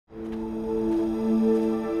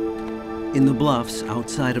In the bluffs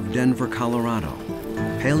outside of Denver, Colorado,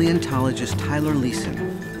 paleontologist Tyler Leeson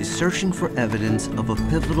is searching for evidence of a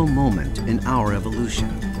pivotal moment in our evolution: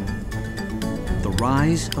 the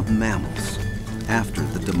rise of mammals after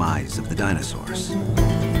the demise of the dinosaurs.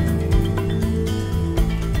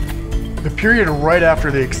 The period right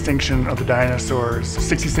after the extinction of the dinosaurs,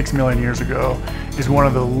 66 million years ago, is one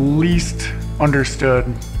of the least understood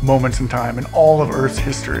moments in time in all of Earth's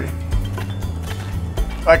history.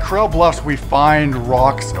 At Corral Bluffs, we find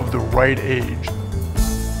rocks of the right age.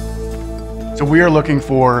 So we are looking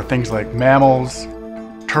for things like mammals,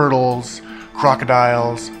 turtles,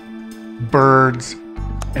 crocodiles, birds,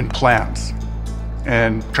 and plants,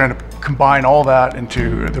 and trying to combine all that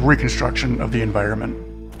into the reconstruction of the environment.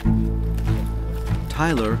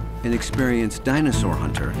 Tyler, an experienced dinosaur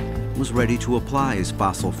hunter, was ready to apply his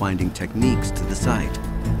fossil finding techniques to the site.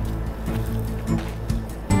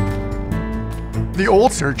 The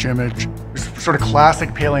old search image is sort of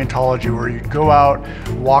classic paleontology, where you'd go out,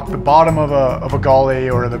 walk the bottom of a gully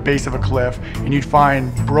or the base of a cliff, and you'd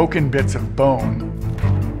find broken bits of bone.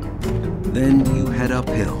 Then you head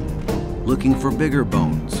uphill, looking for bigger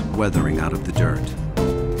bones weathering out of the dirt.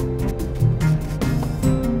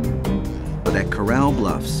 But at Corral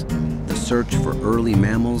Bluffs, the search for early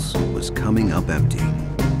mammals was coming up empty.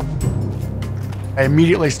 I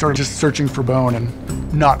immediately started just searching for bone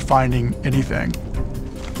and not finding anything.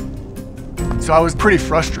 So I was pretty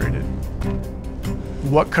frustrated.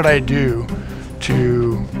 What could I do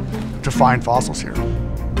to find fossils here?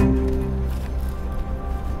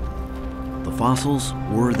 The fossils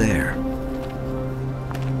were there.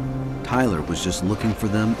 Tyler was just looking for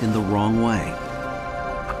them in the wrong way.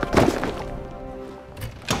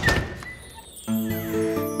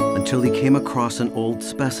 Until he came across an old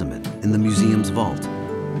specimen in the museum's vault.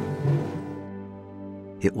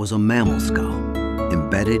 It was a mammal skull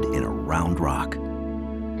embedded in a round rock.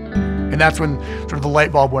 And that's when sort of the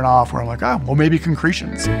light bulb went off, where I'm like, oh, well, maybe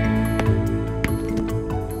concretions.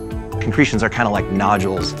 Concretions are kind of like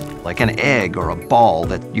nodules, like an egg or a ball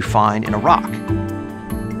that you find in a rock.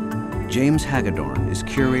 James Hagedorn is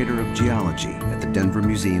curator of geology at the Denver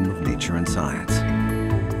Museum of Nature and Science.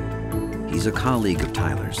 He's a colleague of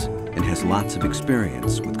Tyler's and has lots of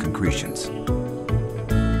experience with concretions.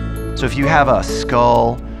 So if you have a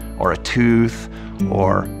skull or a tooth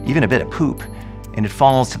or even a bit of poop, and it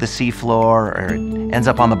falls to the seafloor or it ends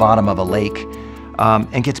up on the bottom of a lake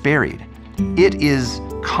and gets buried, it is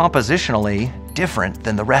compositionally different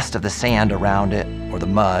than the rest of the sand around it or the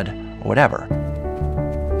mud or whatever.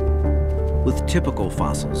 With typical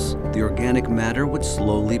fossils, the organic matter would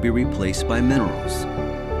slowly be replaced by minerals,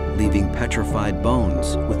 leaving petrified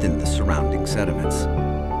bones within the surrounding sediments.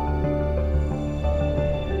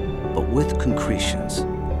 But with concretions,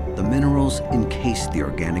 the minerals encase the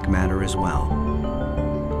organic matter as well,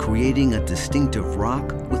 creating a distinctive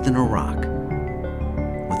rock within a rock,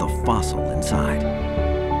 with a fossil inside.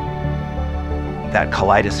 That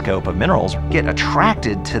kaleidoscope of minerals get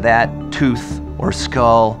attracted to that tooth or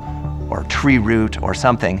skull or tree root or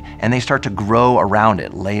something, and they start to grow around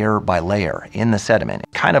it layer by layer in the sediment,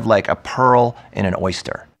 kind of like a pearl in an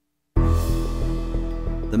oyster.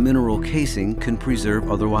 The mineral casing can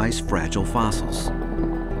preserve otherwise fragile fossils,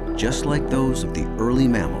 just like those of the early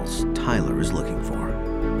mammals Tyler is looking for.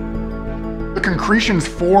 The concretions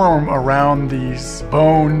form around these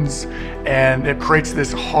bones, and it creates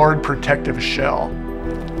this hard protective shell.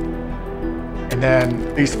 And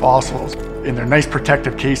then these fossils, in their nice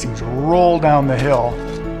protective casings, roll down the hill.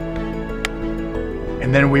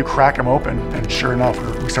 And then we crack them open, and sure enough,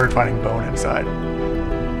 we started finding bone inside.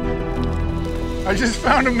 I just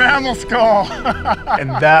found a mammal skull! And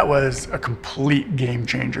that was a complete game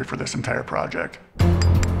changer for this entire project.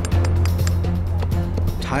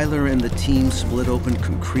 Tyler and the team split open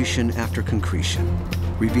concretion after concretion,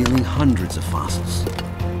 revealing hundreds of fossils,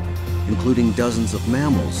 including dozens of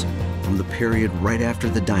mammals from the period right after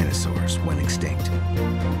the dinosaurs went extinct.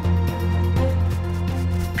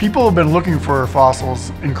 People have been looking for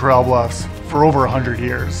fossils in Corral Bluffs for over 100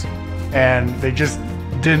 years, and they just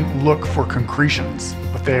didn't look for concretions,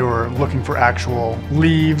 but they were looking for actual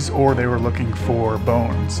leaves, or they were looking for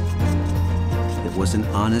bones. It was an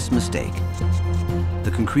honest mistake.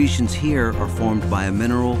 The concretions here are formed by a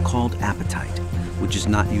mineral called apatite, which is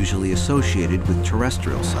not usually associated with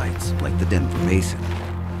terrestrial sites like the Denver Basin.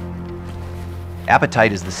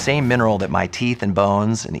 Apatite is the same mineral that my teeth and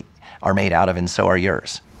bones are made out of, and so are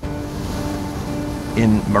yours.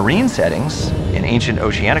 In marine settings, in ancient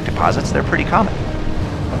oceanic deposits, they're pretty common.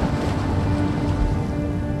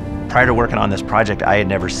 Prior to working on this project, I had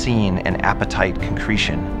never seen an apatite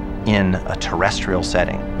concretion in a terrestrial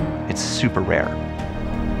setting. It's super rare.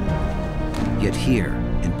 Yet here,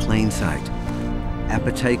 in plain sight,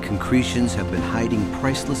 apatite concretions have been hiding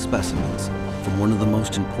priceless specimens from one of the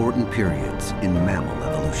most important periods in mammal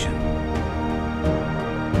evolution.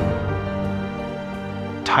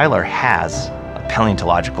 Tyler has a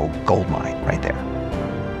paleontological gold mine right there.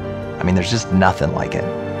 I mean, there's just nothing like it.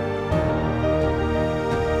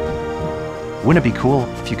 Wouldn't it be cool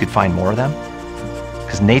if you could find more of them?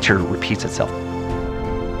 Because nature repeats itself.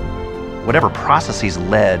 Whatever processes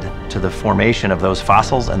led to the formation of those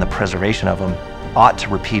fossils and the preservation of them ought to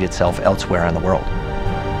repeat itself elsewhere in the world.